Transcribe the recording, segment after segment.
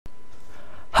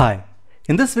Hi,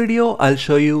 in this video I'll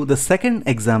show you the second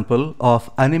example of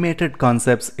animated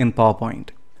concepts in PowerPoint.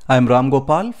 I'm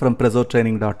Ramgopal from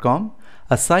PrezoTraining.com,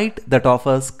 a site that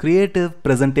offers creative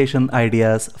presentation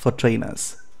ideas for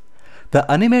trainers.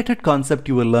 The animated concept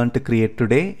you will learn to create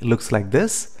today looks like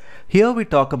this. Here we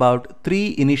talk about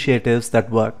three initiatives that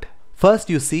worked. First,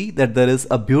 you see that there is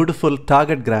a beautiful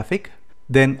target graphic.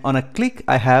 Then on a click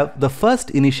I have the first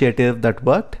initiative that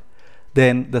worked,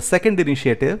 then the second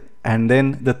initiative, and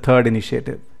then the third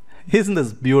initiative. Isn't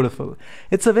this beautiful?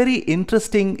 It's a very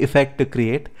interesting effect to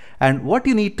create, and what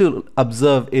you need to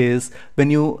observe is when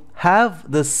you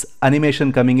have this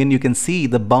animation coming in, you can see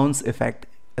the bounce effect.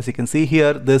 As you can see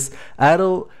here, this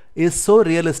arrow is so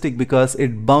realistic because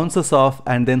it bounces off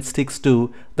and then sticks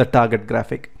to the target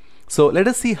graphic. So let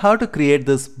us see how to create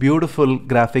this beautiful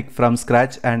graphic from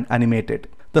scratch and animate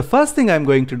it. The first thing I'm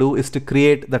going to do is to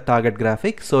create the target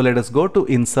graphic. So let us go to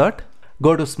Insert,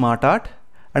 go to SmartArt,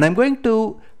 and I'm going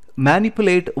to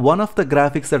manipulate one of the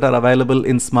graphics that are available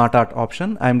in SmartArt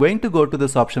option. I'm going to go to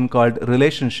this option called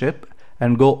Relationship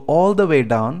and go all the way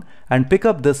down and pick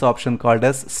up this option called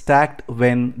as Stacked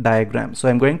Venn Diagram. So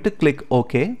I'm going to click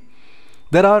OK.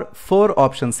 There are 4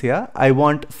 options here. I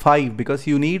want 5 because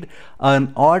you need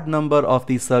an odd number of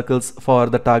these circles for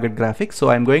the target graphic.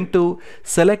 So I'm going to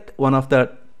select one of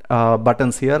the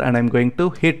buttons here and I'm going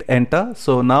to hit enter.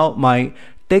 So now my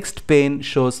text pane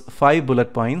shows 5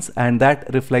 bullet points and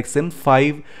that reflects in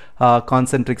 5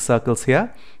 concentric circles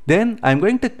here. Then I'm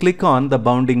going to click on the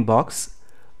bounding box,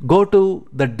 go to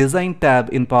the design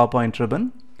tab in PowerPoint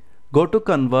ribbon, go to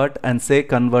convert and say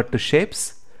convert to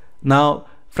shapes. Now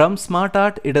from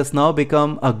SmartArt it has now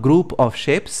become a group of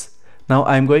shapes. Now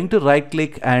I'm going to right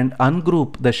click and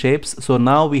ungroup the shapes. So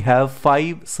now we have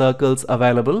 5 circles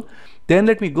available. Then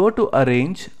let me go to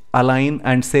arrange, align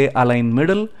and say align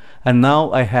middle, and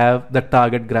now I have the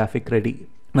target graphic ready.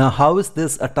 Now how is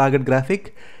this a target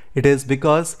graphic? It is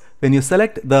because when you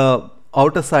select the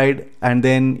outer side and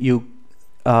then you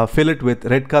fill it with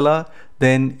red color,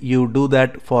 then you do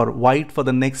that for white for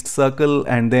the next circle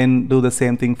and then do the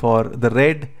same thing for the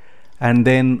red and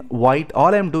then white.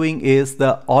 All I'm doing is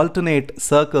the alternate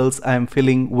circles I'm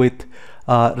filling with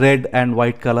red and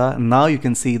white color. Now you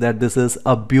can see that this is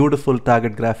a beautiful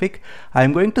target graphic.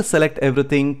 I'm going to select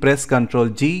everything, press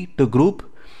Ctrl G to group.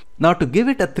 Now to give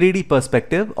it a 3D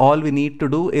perspective, all we need to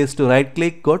do is to right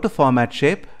click, go to format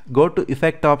shape, go to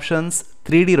effect options,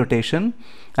 3D rotation,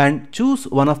 and choose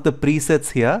one of the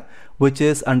presets here which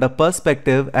is under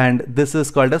perspective, and this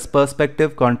is called as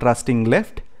perspective contrasting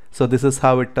left. So this is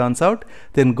how it turns out.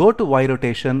 Then go to Y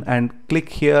rotation and click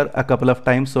here a couple of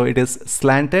times so it is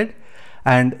slanted,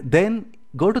 and then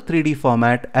go to 3D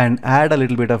format and add a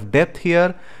little bit of depth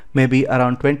here, maybe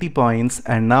around 20 points,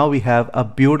 and now we have a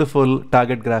beautiful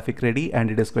target graphic ready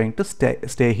and it is going to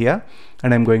stay here,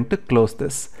 and I'm going to close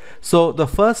this. So the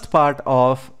first part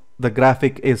of the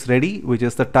graphic is ready, which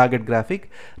is the target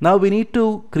graphic. Now we need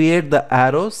to create the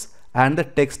arrows and the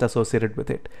text associated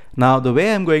with it. Now the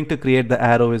way I'm going to create the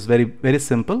arrow is very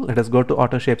simple. Let us go to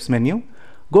Auto Shapes menu,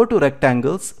 go to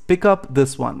rectangles, pick up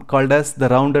this one called as the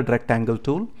rounded rectangle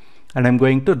tool, and I'm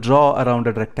going to draw a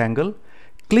rounded rectangle.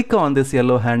 Click on this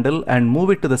yellow handle and move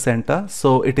it to the center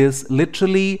so it is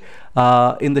literally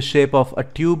in the shape of a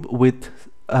tube with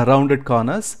rounded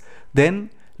corners.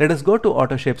 Then let us go to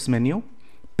Auto Shapes menu,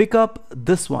 pick up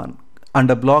this one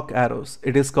under block arrows.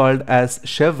 It is called as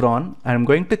chevron. I'm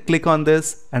going to click on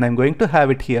this and I'm going to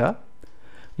have it here,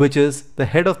 which is the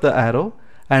head of the arrow,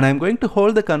 and I'm going to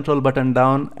hold the control button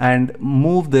down and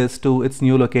move this to its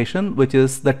new location, which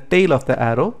is the tail of the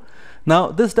arrow. Now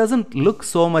this doesn't look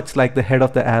so much like the head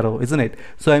of the arrow, isn't it?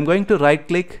 So I'm going to right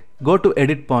click, go to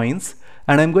edit points,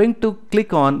 and I'm going to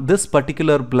click on this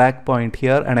particular black point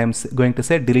here and I'm going to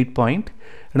say delete point,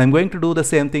 and I'm going to do the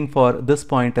same thing for this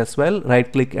point as well.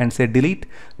 Right click and say delete.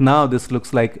 Now this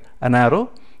looks like an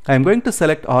arrow. I'm going to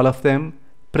select all of them,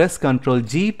 press Ctrl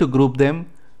G to group them,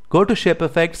 go to shape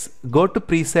effects, go to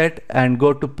preset and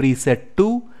go to preset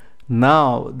 2.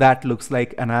 Now that looks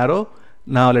like an arrow.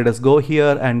 Now let us go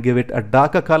here and give it a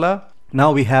darker color.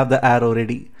 Now we have the arrow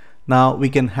ready. Now we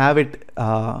can have it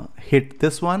hit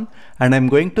this one, and I'm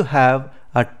going to have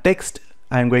a text.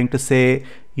 I'm going to say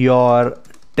your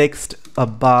text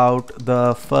about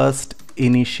the first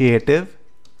initiative,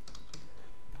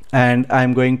 and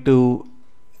I'm going to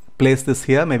place this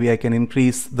here. Maybe I can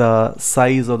increase the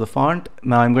size of the font.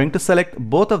 Now I'm going to select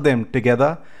both of them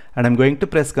together and I'm going to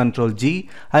press Ctrl G.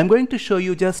 I'm going to show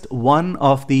you just one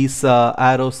of these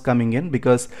arrows coming in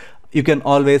because you can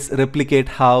always replicate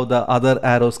how the other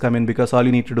arrows come in, because all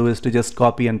you need to do is to just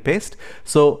copy and paste.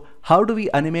 So how do we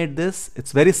animate this?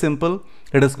 It's very simple.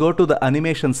 Let us go to the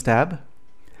Animations tab,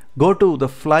 go to the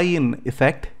Fly-in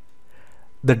effect.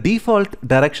 The default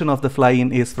direction of the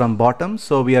fly-in is from bottom,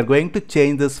 so we are going to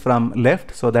change this from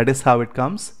left, so that is how it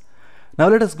comes. Now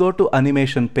let us go to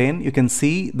Animation pane. You can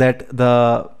see that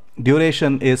the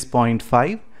duration is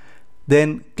 0.5.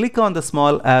 Then click on the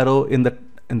small arrow in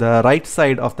the right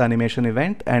side of the animation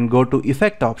event and go to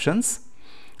Effect Options.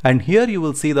 And here you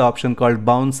will see the option called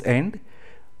Bounce End.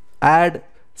 Add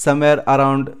somewhere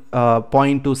around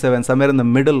 0.27, somewhere in the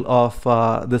middle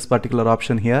of this particular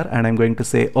option here, and I'm going to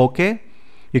say OK.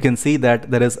 You can see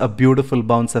that there is a beautiful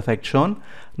bounce effect shown.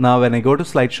 Now when I go to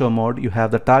slideshow mode, you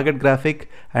have the target graphic,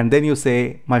 and then you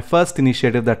say my first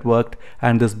initiative that worked,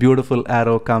 and this beautiful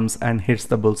arrow comes and hits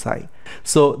the bullseye.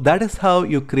 So that is how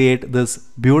you create this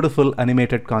beautiful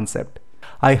animated concept.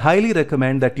 I highly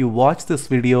recommend that you watch this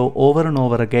video over and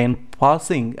over again,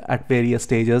 pausing at various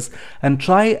stages, and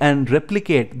try and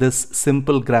replicate this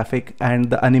simple graphic and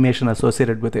the animation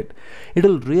associated with it. It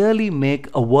will really make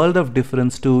a world of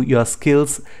difference to your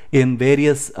skills in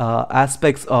various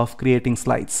aspects of creating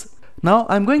slides. Now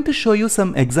I'm going to show you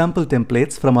some example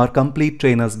templates from our complete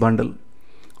trainers bundle.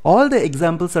 All the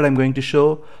examples that I'm going to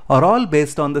show are all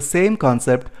based on the same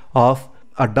concept of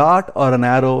a dot or an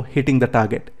arrow hitting the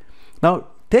target. Now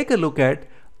take a look at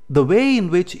the way in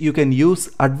which you can use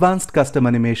advanced custom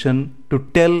animation to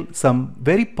tell some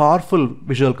very powerful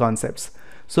visual concepts.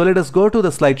 So let us go to the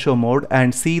slideshow mode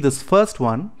and see this first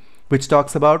one, which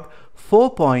talks about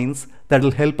 4 points that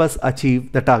will help us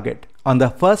achieve the target. On the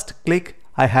first click,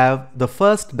 I have the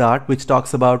first dot, which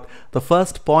talks about the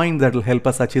first point that will help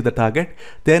us achieve the target.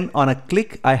 Then on a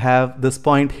click, I have this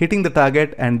point hitting the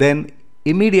target, and then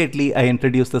immediately I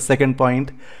introduce the second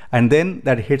point, and then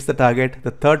that hits the target, the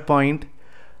third point,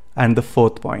 and the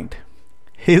fourth point.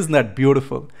 Isn't that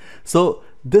beautiful? So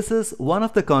this is one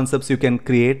of the concepts you can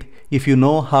create if you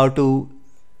know how to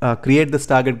create this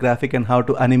target graphic and how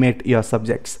to animate your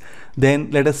subjects.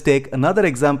 Then let us take another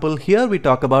example. Here we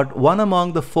talk about one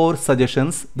among the 4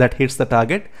 suggestions that hits the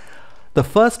target. The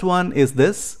first one is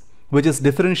this, which is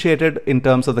differentiated in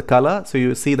terms of the color. So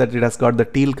you see that it has got the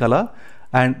teal color.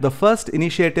 And the first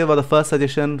initiative or the first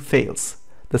suggestion fails.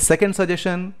 The second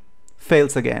suggestion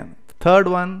fails again. Third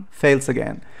one fails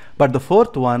again. But the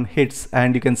fourth one hits,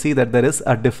 and you can see that there is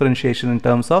a differentiation in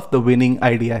terms of the winning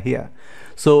idea here.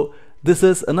 So this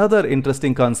is another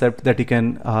interesting concept that you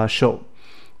can show.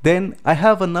 Then I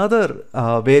have another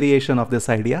variation of this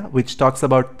idea, which talks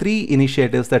about 3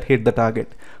 initiatives that hit the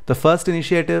target. The first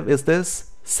initiative is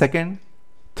this, second,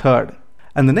 third.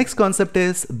 And the next concept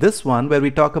is this one, where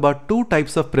we talk about 2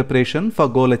 types of preparation for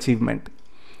goal achievement.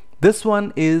 This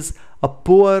one is a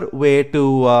poor way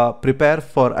to prepare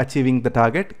for achieving the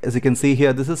target. As you can see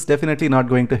here, this is definitely not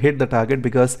going to hit the target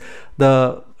because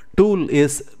the tool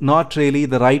is not really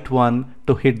the right one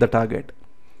to hit the target.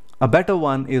 A better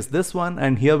one is this one,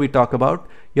 and here we talk about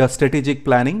your strategic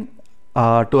planning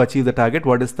to achieve the target.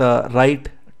 What is the right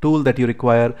tool that you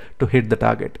require to hit the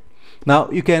target? Now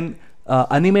you can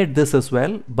animate this as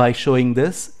well by showing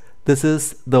this. This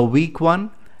is the weak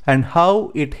one, and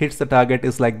how it hits the target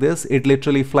is like this. It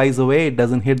literally flies away, it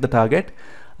doesn't hit the target.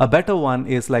 A better one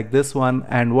is like this one,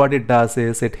 and what it does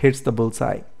is it hits the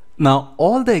bullseye. Now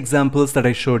all the examples that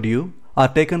I showed you are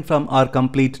taken from our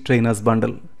Complete Trainers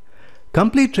bundle.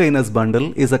 Complete Trainers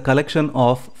bundle is a collection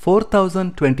of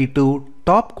 4022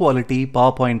 top quality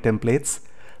PowerPoint templates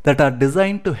that are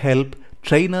designed to help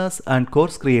trainers and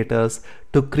course creators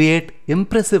to create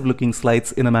impressive looking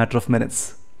slides in a matter of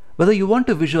minutes. Whether you want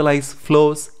to visualize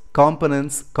flows,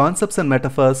 components, concepts and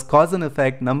metaphors, cause and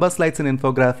effect, number slides and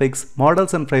infographics,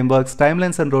 models and frameworks,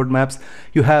 timelines and roadmaps,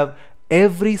 you have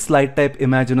every slide type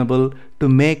imaginable to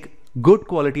make good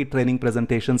quality training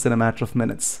presentations in a matter of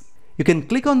minutes. You can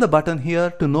click on the button here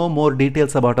to know more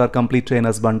details about our Complete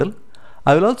Trainers bundle.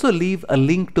 I will also leave a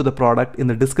link to the product in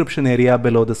the description area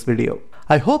below this video.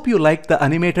 I hope you liked the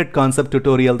animated concept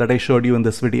tutorial that I showed you in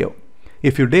this video.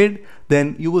 If you did,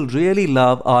 then you will really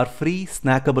love our free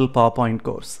Snackable PowerPoint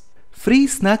course. Free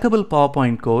Snackable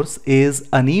PowerPoint course is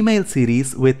an email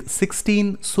series with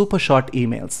 16 super short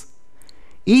emails.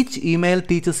 Each email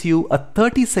teaches you a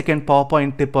 30-second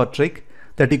PowerPoint tip or trick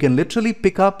that you can literally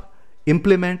pick up,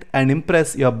 implement, and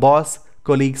impress your boss,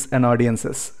 colleagues, and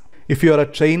audiences. If you are a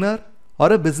trainer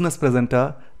or a business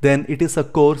presenter, then it is a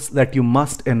course that you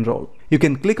must enroll. You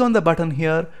can click on the button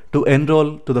here to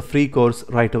enroll to the free course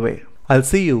right away. I'll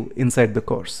see you inside the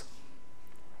course.